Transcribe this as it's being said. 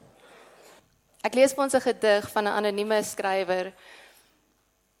Ek lees vir ons 'n gedig van 'n anonieme skrywer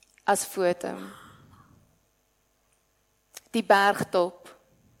as foto. Die bergtop,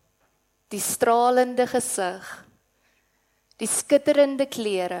 die stralende gesig, die skitterende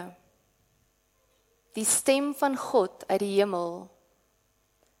klere, die stem van God uit die hemel,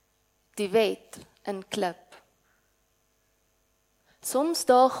 die wet in klip. Soms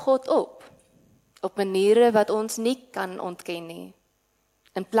daag God op maniere wat ons nie kan ontken nie,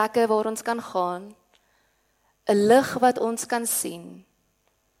 in plekke waar ons kan gaan, 'n lig wat ons kan sien,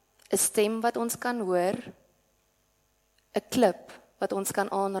 'n stem wat ons kan hoor, 'n klip wat ons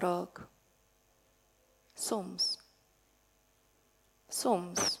kan aanraak. Soms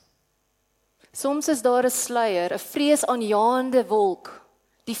is daar 'n sluier, 'n vreesaanjaende wolk,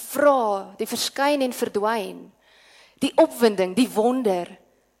 die vra, die verskyn en verdwyn, die opwinding, die wonder,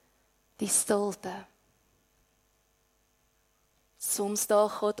 die stilte. Soms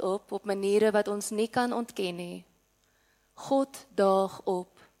daag God op maniere wat ons nie kan ontken nie. God daag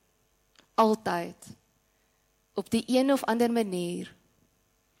op, altyd, op die een of ander manier.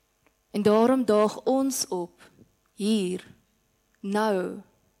 En daarom daag ons op, hier, nou.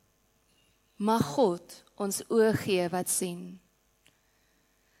 Mag God ons oë gee wat sien.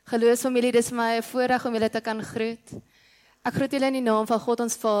 Geloofsfamilie, dis vir my 'n voorreg om julle te kan groet. Ek groet julle in die naam van God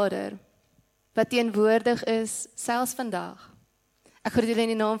ons Vader, wat teenwoordig is, selfs vandag. Ek groet julle in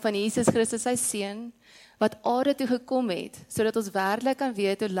die naam van Jesus Christus, sy Seun, wat aarde toe gekom het, sodat ons werklik kan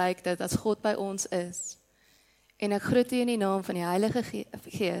weet hoe lyk dit as God by ons is. En ek groet u in die naam van die Heilige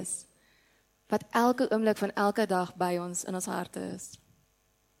Gees, wat elke oomblik van elke dag by ons in ons harte is.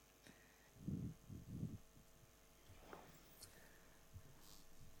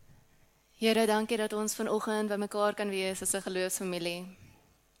 Here, dankie dat ons vanoggend by mekaar kan wees as 'n geloofsfamilie.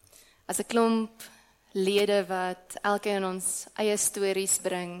 As 'n klomp lede wat elkeen ons eie stories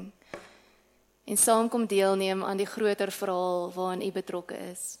bring en saam kom deelneem aan die groter verhaal waarin u betrokke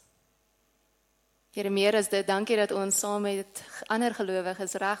is. Here, meer as dit, dankie dat ons saam met ander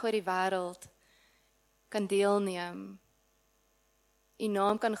gelowiges reg oor die wêreld kan deelneem. U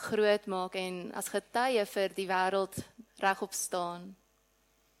naam kan groot maak en as getuie vir die wêreld regop staan.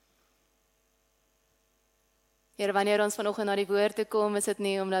 Here, wanneer ons vanoggend na die woord toe kom, is dit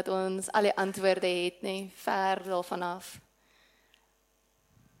nie omdat ons al die antwoorde het nie, ver daarvan af.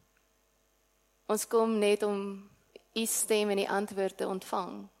 Ons kom net om u stem en die antwoord te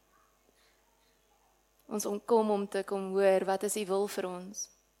ontvang. Ons kom om te kom hoor, wat is u wil vir ons?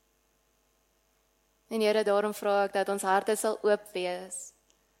 En Here, daarom vra ek dat ons harte sal oop wees,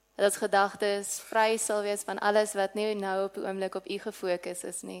 dat ons gedagtes vry sal wees van alles wat nie nou op die oomblik op u gefokus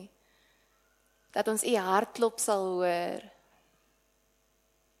is nie. Dat ons u hartklop sal hoor.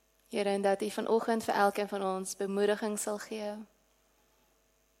 Here, en dat u vanoggend vir elkeen van ons bemoediging sal gee.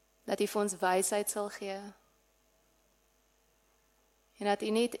 Dat u vir ons wysheid sal gee. En dat u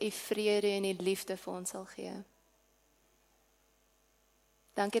net u vrede en u liefde vir ons sal gee.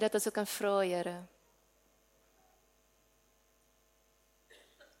 Dankie dat ons ook kan vra, Here.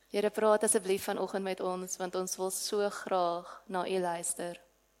 Here, praat asseblief vanoggend met ons, want ons wil so graag na u luister.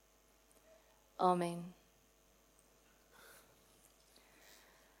 Amen.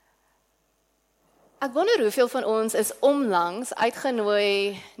 Ek wonder hoeveel van ons is onlangs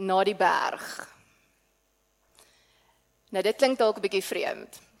uitgenooi na die berg. Nou, dit klink dalk 'n bietjie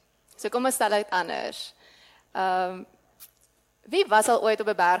vreemd. So kom ons stel dit anders. Wie was al ooit op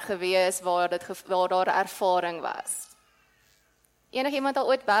 'n berg gewees waar daar 'n ervaring was? Enigiemand al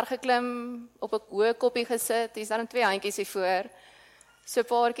ooit berg geklim, op 'n hoë koppie gesit? Hier's dan 2 handjies hier voor. So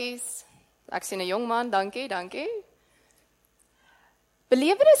paartjies. Ek sien 'n jong man, dankie.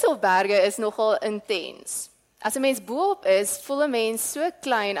 Belewenis op berge is nogal intens. As 'n mens bo-op is, voel 'n mens so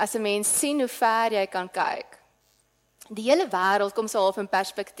klein as 'n mens sien hoe ver jy kan kyk. Die hele wêreld kom so half in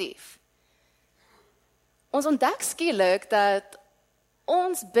perspektief. Ons ontdek skielik dat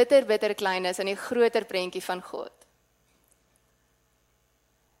ons bitter klein is in die groter prentjie van God.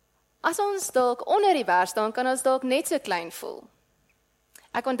 As ons dalk onder die berg staan, kan ons dalk net so klein voel.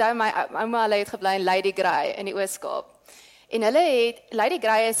 Ek onthou my ouma, hulle het gebly in Lady Grey in die Oos-Kaap. En Lady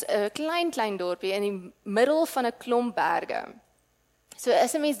Grey is 'n klein dorpie in die middel van 'n klomp berge. So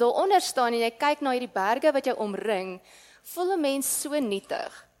as 'n mens daar onder staan en jy kyk na hierdie berge wat jou omring, voel 'n mens so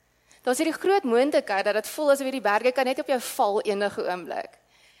nietig. Daar's hierdie groot moontlikheid dat dit voel asof hierdie berge kan net op jou val enige oomblik.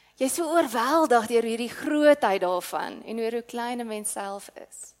 Jy's so oorweldig deur hierdie grootheid daarvan en hoe klein 'n mens self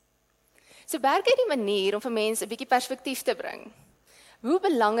is. So berge het die manier om vir mense 'n bietjie perspektief te bring. Hoe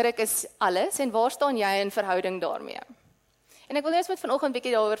belangrik is alles en waar staan jy in verhouding daarmee? En ek wil net vanoggend 'n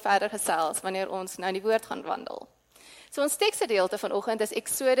bietjie daaroor verder gesels wanneer ons nou in die woord gaan wandel. So ons teksgedeelte vanoggend is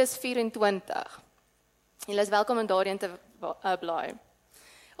Eksodus 24. Julle is welkom om daarin te blaai.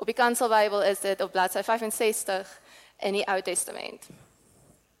 Op die kanselbybel is dit op bladsy 65 in die Ou Testament.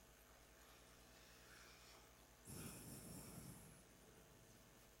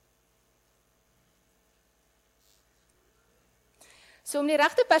 So om die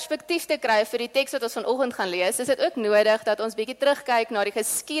regte perspektief te kry vir die teks wat ons vanoggend gaan lees, is dit ook nodig dat ons bietjie terugkyk na die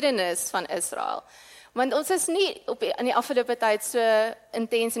geskiedenis van Israel. Want ons is nie in die afgelope tyd so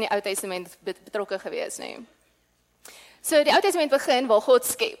intens in die Ou Testament betrokke gewees nie. So die Ou Testament begin waar God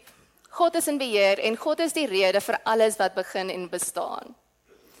skep. God is in beheer en God is die rede vir alles wat begin en bestaan.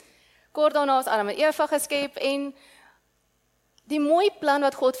 Kort daarna is Adam en Eva geskep en die mooi plan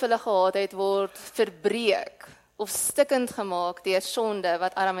wat God vir hulle gehad het, word verbreek of stikkend gemaak deur sonde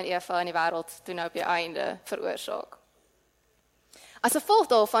wat Adam en Eva in die wêreld toe nou op die einde veroorsaak. As gevolg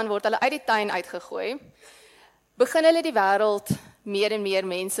daarvan word hulle uit die tuin uitgegooi, begin hulle die wêreld meer en meer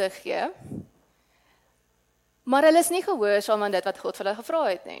mense gee, maar hulle is nie gehoorsaam aan dit wat God vir hulle gevra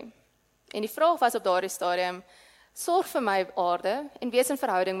het nie. En die vraag was op daardie stadium, sorg vir my aarde en wees in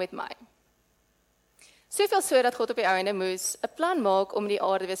verhouding met my. Soveel so dat God op die einde moes 'n plan maak om die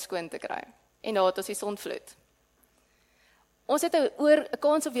aarde weer skoon te kry. En daar het ons die sondvloed. Ons het 'n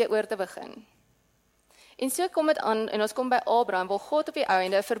kans om weer oor te begin. En so kom dit aan, en ons kom by Abraham, waar God op die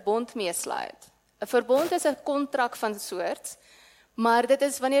einde 'n verbond mee sluit. 'n Verbond is 'n kontrak van soort, maar dit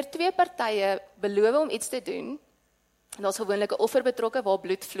is wanneer twee partye beloof om iets te doen, en daar's gewoonlik 'n offer betrokke waar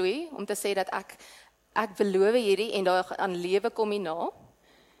bloed vloei, om te sê dat ek beloof hierdie, en daar aan lewe kom hierna.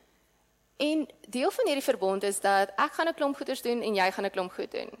 En deel van hierdie verbond is dat ek gaan 'n klomp goeders doen, en jy gaan 'n klomp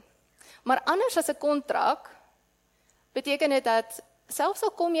goed doen. Maar anders as 'n kontrak, beteken dit dat selfs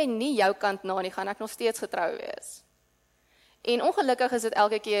al kom jy nie jou kant na nie, gaan ek nog steeds getrou wees. En ongelukkig is dit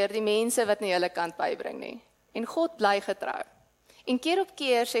elke keer die mense wat nie hulle kant bybring nie. En God bly getrou. En keer op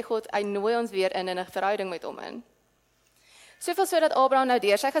keer sê God, hy nooi ons weer in 'n verhouding met hom in. Soveel so dat Abraham nou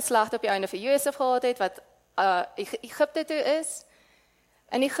deur sy geslag op die einde vir Josef gehad het, wat Egipte toe is.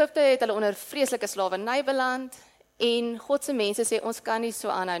 In Egipte het hulle onder vreeslike slawerny beland, en God se mense sê, ons kan nie so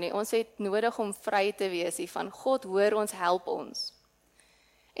aanhou nie, ons het nodig om vry te wees hiervan. God hoor ons, help ons.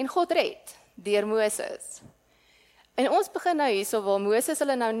 En God red, deur Moses. En ons begin nou hierso waar Moses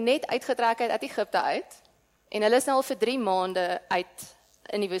hulle nou net uitgetrek het uit Egipte uit, en hulle is nou al vir 3 maande uit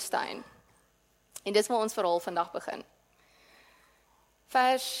in die woestyn. En dis waar ons verhaal vandag begin.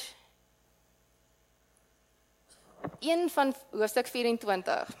 Vers 1 van hoofstuk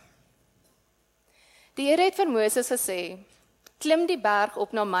 24. Die Here het vir Moses gesê, klim die berg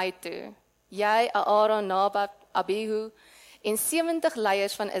op na my toe, jy, Aaron, Nadab, Abihu, en 70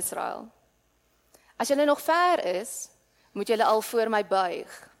 leiers van Israel. As julle nog ver is, moet julle al voor my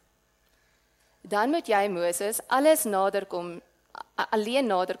buig. Dan moet jy, Moses, alleen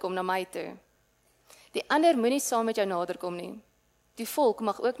naderkom na my toe. Die ander moenie saam met jou naderkom nie. Die volk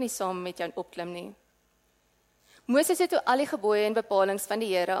mag ook nie saam met jou opklim nie. Moses het toe al die gebooie en bepalings van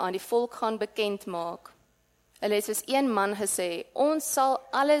die Here aan die volk gaan bekend maak. Hulle het soos een man gesê, ons sal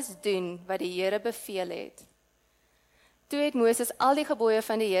alles doen wat die Here beveel het. Toe het Moses al die gebooie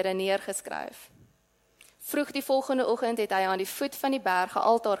van die Here neergeskryf. Vroeg die volgende oggend het hy aan die voet van die berg 'n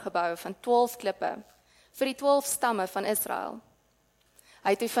altaar gebou van 12 klippe vir die 12 stamme van Israel. Hy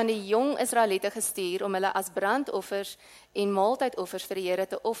het toe van die jong Israeliete gestuur om hulle as brandoffers en maaltydoffers vir die Here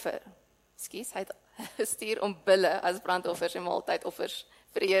te offer. Hy het gestuur om bulle as brandoffers en maaltydoffers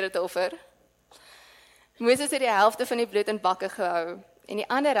vir die Here te offer. Moses het die helfte van die bloed in bakke gehou en die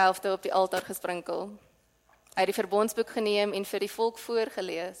ander helfte op die altaar gesprinkel. Hy het die verbondsboek geneem en vir die volk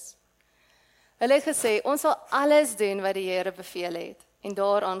voorgelees. Hulle het gesê, ons sal alles doen wat die Here beveel het en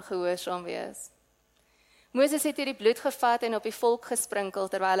daaraan gehoorsaam wees. Moses het hierdie bloed gevat en op die volk gesprinkel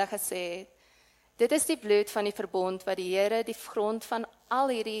terwyl hy gesê het, dit is die bloed van die verbond wat die Here die grond van al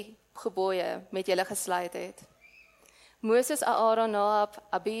hierdie gebooie met julle gesluit het. Moses, Aaron, Nadab,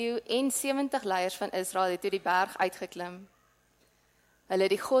 Abihu en 70 leiers van Israel het toe die berg uitgeklim. Hulle het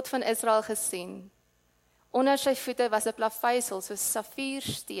die God van Israel gesien. Onder sy voete was 'n plaveisel soos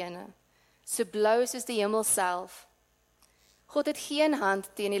safierstene, so blou soos die hemel self. God het geen hand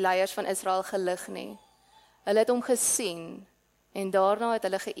teen die leiers van Israel gelig nie. Hulle het hom gesien en daarna het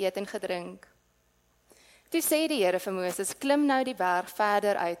hulle geëet en gedrink. Toe sê die Here vir Moses, klim nou die berg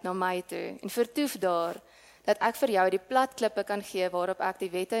verder uit na my toe en vertoef daar, dat ek vir jou die plat klippe kan gee waarop ek die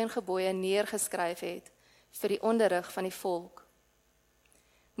wette en gebooie neergeskryf het vir die onderrig van die volk.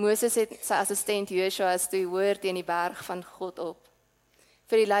 Moses het sy assistent Joshua toe hoor teen die berg van God op.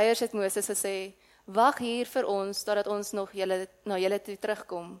 Vir die leiers het Moses gesê, wag hier vir ons totdat ons nog na julle toe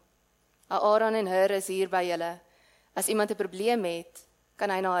terugkom. Aaron en Hur is hier by julle. As iemand 'n probleem het, kan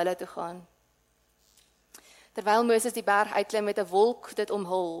hy na hulle toe gaan. Terwyl Moses die berg uitklim met 'n wolk dit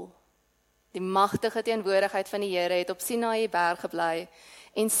omhul, die magtige teenwoordigheid van die Here het op Sinaï berg gebly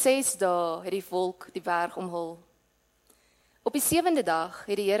en 6 dae het die wolk die berg omhul. Op die 7de dag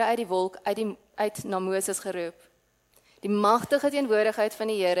het die Here uit die wolk uit na Moses geroep. Die magtige teenwoordigheid van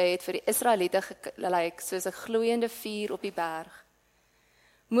die Here het vir die Israeliete gelyk soos 'n gloeiende vuur op die berg.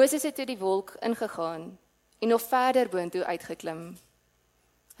 Moses het toe die wolk ingegaan en nog verder boontoe uitgeklim.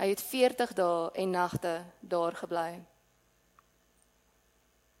 Hy het 40 dae en nagte daar gebly.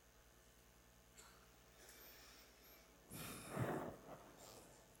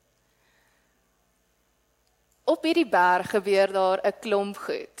 Op hierdie berg gebeur daar 'n klomp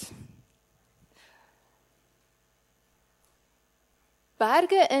goed.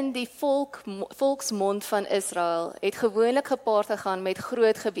 Berge in die volksmond van Israel het gewoonlik gepaard gegaan met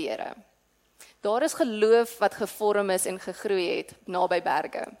groot gebeure. Daar is geloof wat gevorm is en gegroei het naby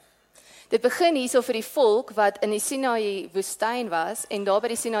berge. Dit begin hierso vir die volk wat in die Sinaï woestyn was en daar by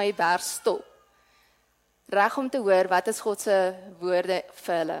die Sinaï berg stop. Reg om te hoor wat is God se woorde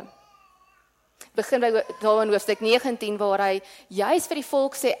vir hulle. Begin by daar in hoofstuk 19 waar hy juis vir die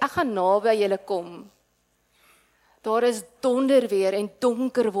volk sê, ek gaan naby julle kom. Daar is donderweer en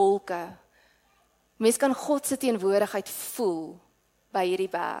donker wolke. Mens kan God se teenwoordigheid voel by hierdie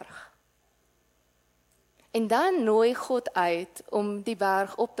berg. En dan nooi God uit om die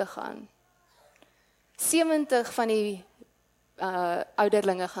berg op te gaan. 70 van die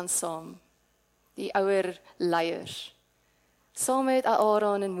ouderlinge gaan saam. Die ouer leiers. Saam met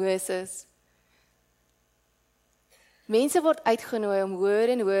Aaron en Moses. Mense word uitgenooi om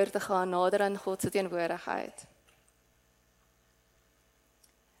hoër en hoër te gaan nader aan God se teenwoordigheid.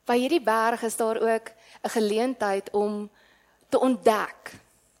 By hierdie berg is daar ook 'n geleentheid om te ontdek,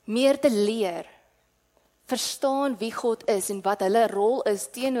 meer te leer, verstaan wie God is en wat hulle rol is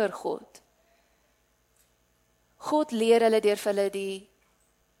teenoor God. God leer hulle deur vir hulle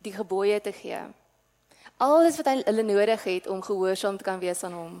die gebooie te gee. Alles wat hulle nodig het om gehoorsaam te kan wees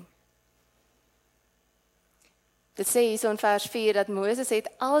aan hom. Dit sê hier so in vers 4 dat Moses het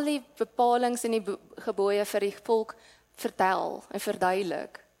al die bepalings en die gebooie vir die volk vertel en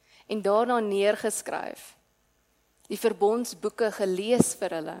verduidelik en daarna neergeskryf. Die verbondsboeke gelees vir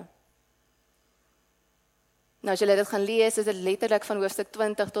hulle. Nou as julle dit gaan lees, is dit letterlik van hoofstuk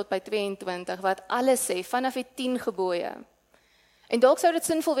 20 tot by 22 wat alles sê vanaf die 10 gebooie. En dalk sou dit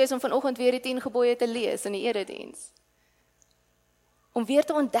sinvol wees om vanoggend weer die 10 gebooie te lees in die erediens. Om weer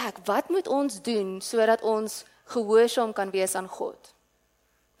te ontdek, wat moet ons doen sodat ons gehoorsaam kan wees aan God?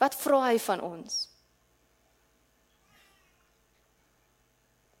 Wat vra hy van ons?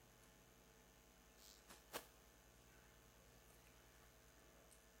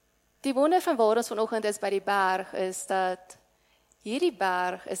 Die wonder van waar ons vanoggend is by die berg is dat hierdie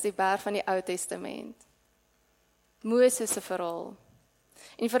berg is die berg van die Ou Testament. Moses se verhaal.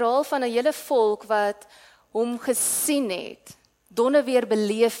 En die verhaal van 'n hele volk wat hom gesien het, donderweer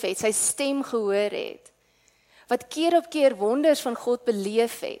beleef het, sy stem gehoor het, wat keer op keer wonders van God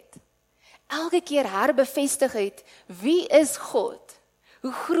beleef het, elke keer herbevestig het, wie is God?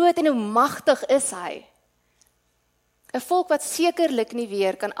 Hoe groot en hoe magtig is hy? 'n volk wat sekerlik nie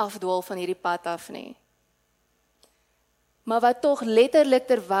weer kan afdwaal van hierdie pad af nie. Maar wat tog letterlik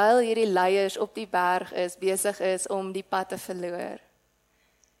terwyl hierdie leiers op die berg is, besig is om die pad te verloor.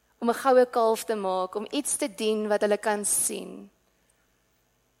 Om 'n goue kalf te maak, om iets te dien wat hulle kan sien.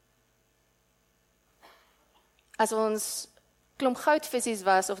 As ons klomp goudvissies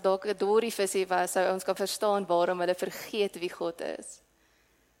was, of dalk 'n dorievissie was, sou ons kan verstaan waarom hulle vergeet wie God is.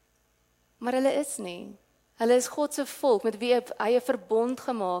 Maar hulle is nie. Hulle is God se volk met wie hy 'n verbond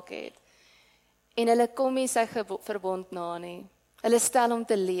gemaak het. En hulle kom nie sy verbond na nie. Hulle stel om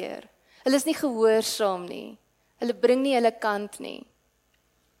te leer. Hulle is nie gehoorsaam nie. Hulle bring nie hulle kant nie.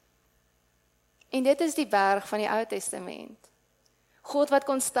 En dit is die berg van die Ou Testament. God wat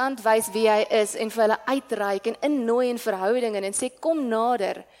konstant wys wie hy is en vir hulle uitreik en innooi in verhoudinge en sê kom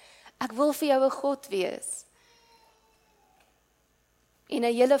nader. Ek wil vir jou 'n God wees. En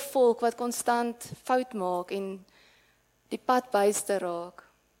 'n hele volk wat konstant fout maak en die pad byste raak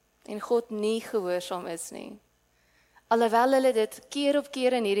en God nie gehoorsaam is nie. Alhoewel hulle dit keer op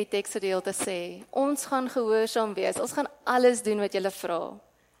keer in hierdie teksgedeelte sê, ons gaan gehoorsaam wees, ons gaan alles doen wat julle vra.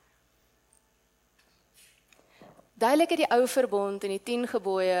 Duidelik het die ou verbond en die 10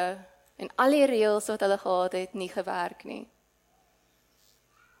 gebooie en al die reëls wat hulle gehad het nie gewerk nie.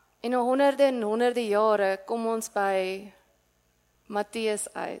 En na honderde en honderde jare kom ons by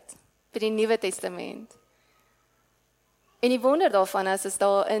Matteus uit, by die Nuwe Testament. En die wonder daarvan is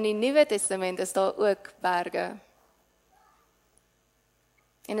daar in die Nuwe Testament is daar ook berge.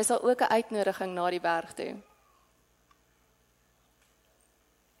 En is daar ook 'n uitnodiging na die berg toe.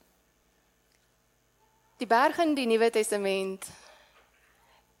 Die berg in die Nuwe Testament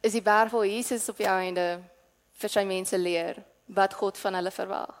is die berg waar Jesus op die einde vir sy mense leer wat God van hulle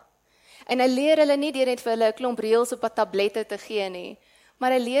verwag. En hy leer hulle nie deur net vir hulle 'n klomp reëls op 'n tablette te gee nie,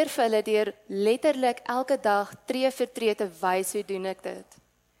 maar hy leer vir hulle deur letterlik elke dag tree vir tree te wys hoe doen ek dit.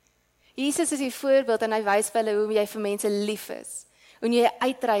 Jesus is die voorbeeld en hy wys vir hulle hoe jy vir mense lief is, hoe jy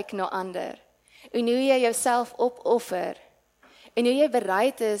uitreik na ander, en hoe jy jouself opoffer, en hoe jy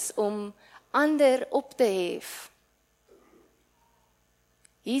bereid is om ander op te hef.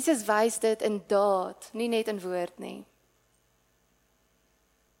 Jesus wys dit in daad, nie net in woord nie.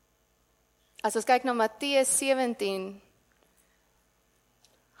 As ons kyk na Matteus 17,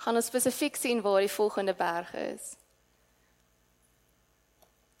 gaan ons spesifiek sien waar die volgende berg is.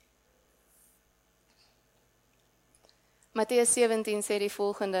 Matteus 17 sê die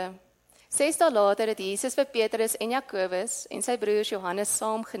volgende: 6 dae later het Jesus vir Petrus en Jakobus en sy broers Johannes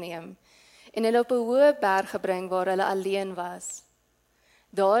saamgeneem en hulle op 'n hoë berg gebring waar hulle alleen was.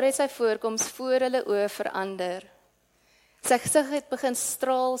 Daar het sy voorkoms voor hulle oë verander. Sy gesig het begin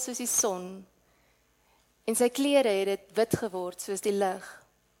straal soos die son en sy klere het wit geword soos die lig.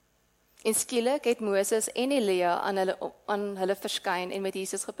 En skielik het Moses en Elia aan hulle verskyn en met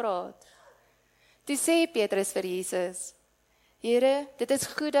Jesus gepraat. Toe sê Petrus vir Jesus: Here, dit is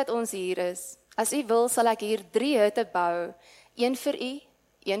goed dat ons hier is. As u wil, sal ek hier 3 hutte bou, een vir u,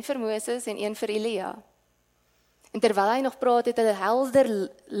 een vir Moses en een vir Elia. En terwyl hy nog praat, het 'n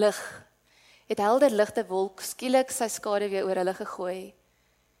helder ligte wolk skielik sy skaduwee oor hulle gegooi.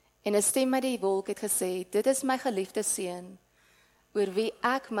 En 'n stem uit die wolk het gesê: Dit is my geliefde seun, oor wie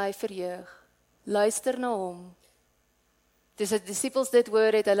ek my verheug. Luister na hom. Toe die disippels dit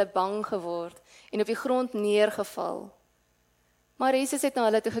hoor, het hulle bang geword en op die grond neergeval. Maar Jesus het na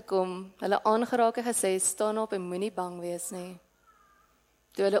hulle toe gekom, hulle aangeraak en gesê: Staan op en moenie bang wees nie.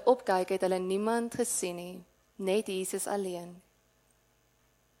 Toe hulle opkyk, het hulle niemand gesien nie, net Jesus alleen.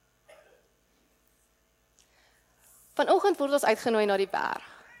 Vanoggend word ons uitgenooi na die berg.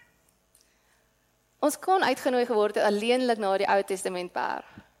 Ons kon uitgenooi geword het alleenlik na die Ou Testament berg.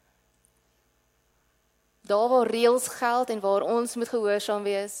 Daar waar reëls geld en waar ons moet gehoorsaam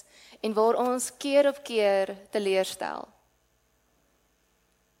wees en waar ons keer op keer teleurstel.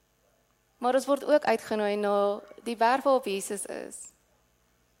 Maar ons word ook uitgenooi na die berg waarop Jesus is.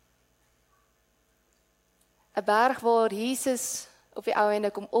 'n berg waar Jesus op die ou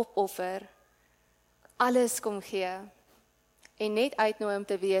einde kom opoffer, alles kom gee en net uitnooi om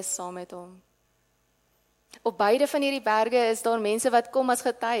te wees saam met hom. Op beide van hierdie berge is daar mense wat kom as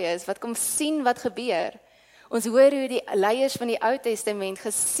getuies, wat kom sien wat gebeur. Ons hoor hoe die leiers van die Ou Testament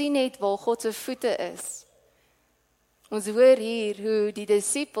gesien het waar God se voete is. Ons hoor hier hoe die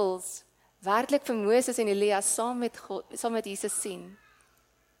disippels werklik vir Moses en Elia saam met Jesus sien.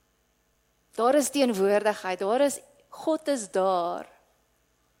 Daar is teenwoordigheid, God is daar.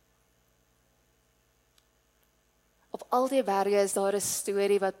 Op al die berge is daar 'n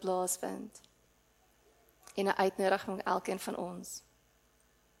storie wat plaasvind. En 'n uitnodiging vir elkeen van ons.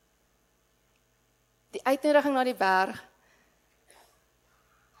 Die uitnodiging na die berg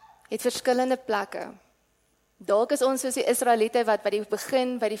het verskillende plekke. Dalk is ons soos die Israeliete wat by die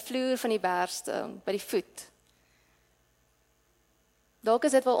begin, by die vloer van die berg staan, by die voet. Dalk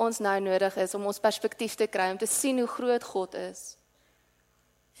is dit wat ons nou nodig is om ons perspektief te kry, om te sien hoe groot God is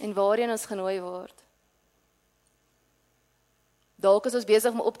en waarheen ons genooi word. Dalk is ons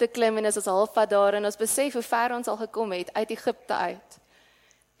besig om op te klim en is ons halfpad daar en ons besef hoe ver ons al gekom het uit Egipte uit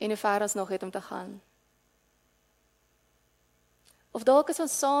en hoe ver ons nog het om te gaan. Of dalk is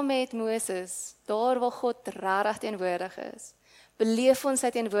ons saam met Moses, daar waar God regtig teenwoordig is, beleef ons sy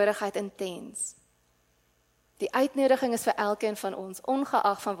teenwoordigheid intens. Die uitnodiging is vir elkeen van ons,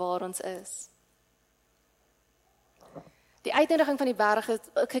 ongeag van waar ons is. Die uitnodiging van die berg is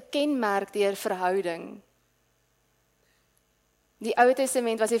gekenmerk deur verhouding. Die Ou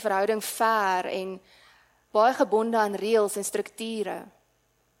Testament was die verhouding ver en baie gebonde aan reëls en strukture.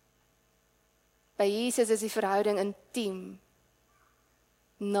 By Jesus is die verhouding intiem,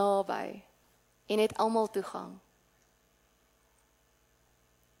 naby en het almal toegang.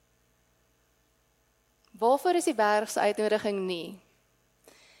 Waarvoor is die berg se uitnodiging nie?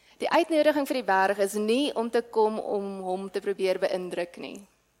 Die uitnodiging vir die berg is nie om te kom om hom te probeer beïndruk nie.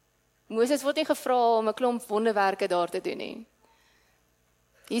 Moses word nie gevra om 'n klomp wonderwerke daar te doen nie.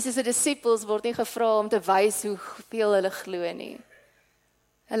 Jesus se disippels word nie gevra om te wys hoe veel hulle glo nie.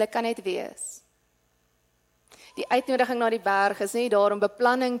 Hulle kan net wees. Die uitnodiging na die berg is nie daar om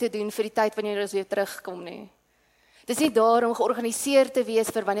beplanning te doen vir die tyd wanneer ons weer terugkom nie. Dis nie daar om georganiseer te wees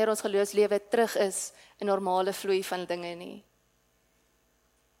vir wanneer ons geloofslewe terug is in normale vloei van dinge nie.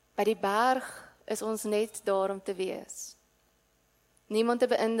 By die berg is ons net daar om te wees. Niemand te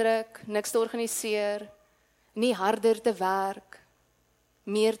beïndruk, niks te organiseer, nie harder te werk,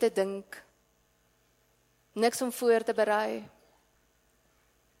 meer te dink, niks om voor te berei.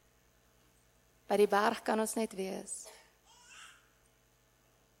 By die berg kan ons net wees.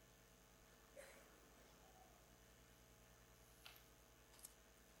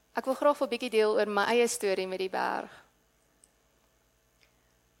 Ek wil graag 'n bietjie deel oor my eie storie met die berg.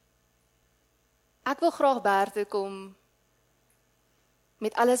 Ek wil graag berg toe kom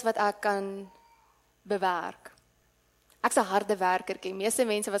met alles wat ek kan bewerk. Ek's 'n harde werkertjie. Meeste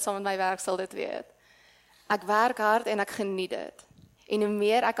mense wat saam met my werk sal dit weet. Ek werk hard en ek geniet dit. En hoe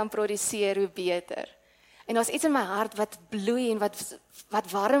meer ek kan produseer, hoe beter. En daar's iets in my hart wat bloei en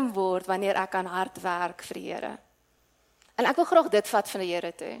wat warm word wanneer ek aan hard werk vir die Here. En ek wil graag dit vat van die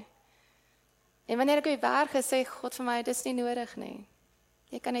Here toe. En wanneer ek op die berg is, sê God vir my, dis nie nodig nie.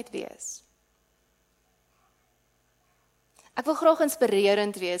 Jy kan net wees. Ek wil graag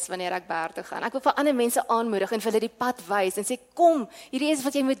inspirerend wees wanneer ek berg toe gaan. Ek wil vir ander mense aanmoedig en vir hulle die pad wys en sê, kom, hierdie is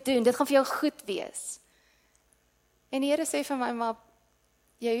wat jy moet doen, dit gaan vir jou goed wees. En die Here sê vir my, maar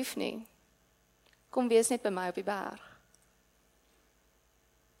jy hoef nie. Kom wees net by my op die berg.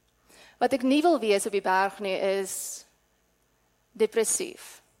 Wat ek nie wil wees op die berg nie, is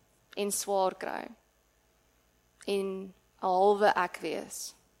depressief en swaar kry en 'n halwe ek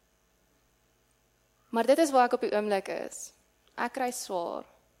wees. Maar dit is waar ek op die oomblik is. Ek kry swaar.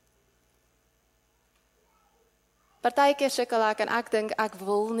 Partykeer sukkel ek en ek dink ek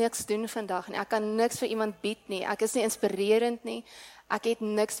wil niks doen vandag nie. Ek kan niks vir iemand bied nie. Ek is nie inspirerend nie. Ek het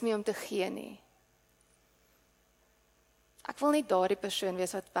niks meer om te gee nie. Ek wil nie daardie persoon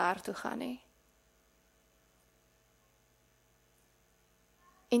wees wat berg toe gaan nie.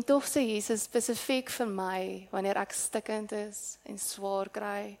 En tog sê Jesus spesifiek vir my, wanneer ek stikkend is en swaar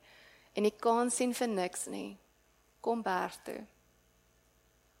kry, en ek kan sien vir niks nie, kom berg toe.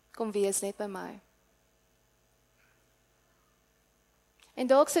 Kom wees net by my. En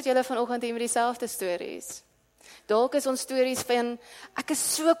dalk sit julle vanoggend hier met dieselfde stories. Dalk is ons stories van, ek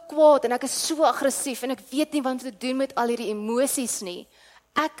is so kwaad en ek is so aggressief en ek weet nie wat om te doen met al hierdie emosies nie.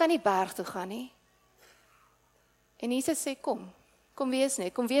 Ek kan nie berg toe gaan nie. En Jesus sê, kom wees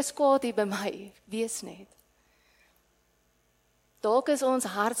net, kom wees kwaad hier by my, wees net. Dalk is ons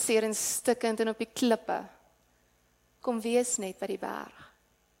hartseer en stikkend en op die klippe. Kom wees net by die berg.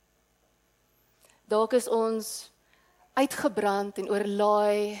 Dalk is ons uitgebrand en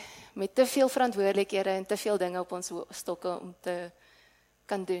oorlaai met te veel verantwoordelikhede en te veel dinge op ons stokke om te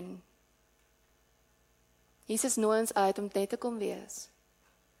kan doen. Jesus nooi ons uit om net te kom wees.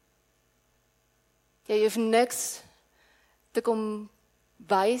 Jy hoef niks te kom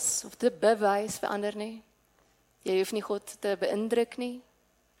wys of te bewys vir ander nie. Jy hoef nie God te beïndruk nie.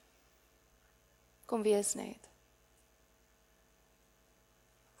 Kom wees net.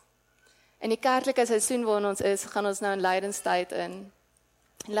 In die kerklike seisoen waarin ons is, gaan ons nou in lydenstyd in.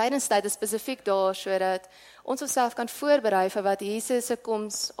 Lydenstyd is spesifiek daar sodat ons onsself kan voorberei vir wat Jesus se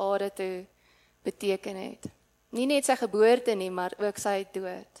koms aarde toe beteken het. Nie net sy geboorte nie, maar ook sy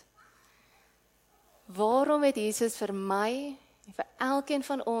dood. Waarom het Jesus vir my en vir elkeen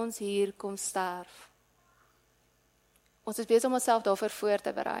van ons hier kom sterf? Ons is besig om onsself daarvoor voor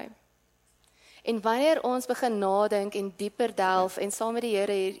te berei. En wanneer ons begin nadink en dieper delf en saam met die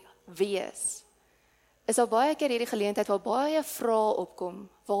Here hier wees, is daar baie keer hierdie geleentheid waar baie vrae opkom.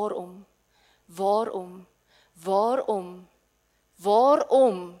 Waarom? Waarom? Waarom?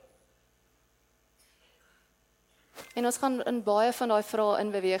 Waarom? En ons gaan in baie van daai vrae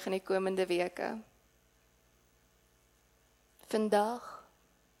inbeweeg in die komende weke. Vandag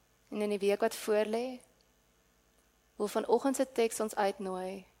en in die week wat voorlê, wil vanoggend se teks ons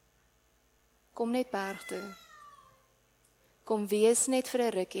uitnooi. Kom net berg toe. Kom wees net vir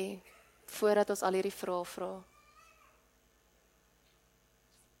 'n rukkie voordat ons al hierdie vrae vra.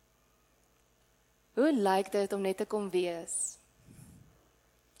 Hoe lyk dit om net te kom wees?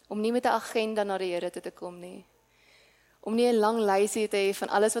 Om nie met 'n agenda na die Here toe te kom nie. Om nie 'n lang lysie te hê van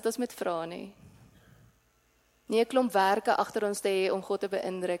alles wat ons moet vra nie. Nie 'n klomp werke agter ons te hê om God te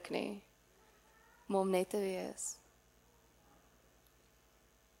beïndruk nie. Maar om net te wees.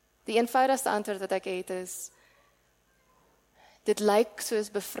 Die eenvoudigste antwoord wat ek het is, dit lyk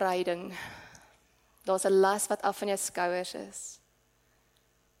soos bevryding. Daar's 'n las wat af van jou skouers is.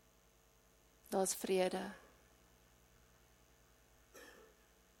 Daar's vrede.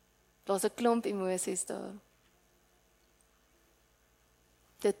 Daar's 'n klomp emosies daar.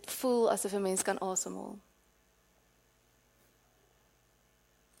 Dit voel asof 'n mens kan asemhaal.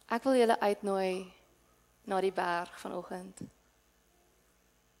 Ek wil julle uitnooi na die berg vanoggend.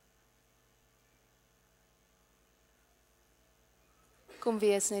 Kom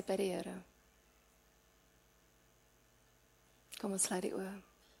wees net by die Here. Kom ons sluit die oë.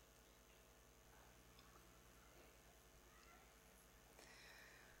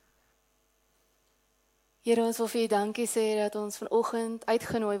 Here, ons wil vir U dankie sê dat ons vanoggend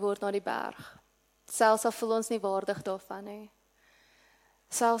uitgenooi word na die berg. Selfs al voel ons nie waardig daarvan nie.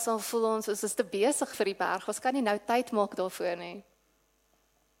 Selfs al voel ons is te besig vir die berg, ons kan nie nou tyd maak daarvoor nie.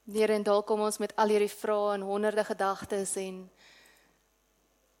 Here, en daar kom ons met al hierdie vrae en honderde gedagtes en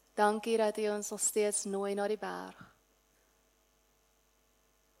dankie dat U ons nog steeds nooi na die berg.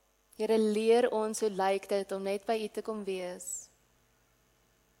 Here, leer ons hoe lyk dit om net by U te kom wees.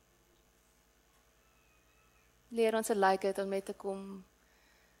 Leer ons hoe lyk dit om net te kom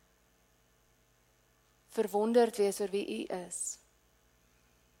verwonderd wees oor wie U is.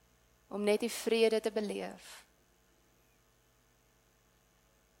 Om net die vrede te beleef.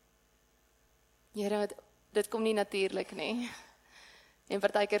 Here, dit kom nie natuurlik nie. En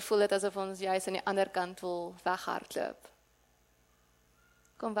partykeer voel dit asof ons juis aan die ander kant wil weghardloop.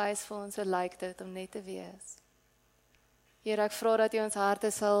 Kom wys vir ons hoe lyk dit om net te wees. Here, ek vra dat U ons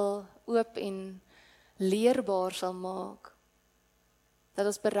harte sal oop en leerbaar sal maak. Dat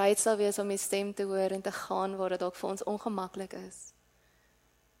ons bereid sal wees om U stem te hoor en te gaan waar dit dalk vir ons ongemaklik is.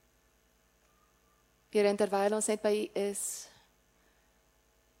 Here, en terwyl ons net by U is,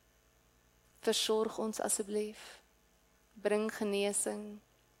 versorg ons asseblief. Bring genesing.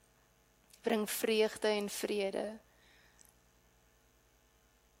 Bring vreugde en vrede.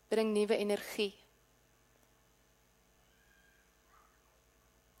 Bring nuwe energie.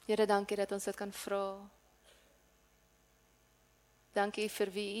 Here, dankie dat ons dit kan vra. Dankie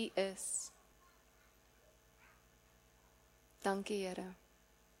vir wie U is. Dankie, Here.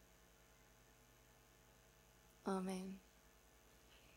 Amen.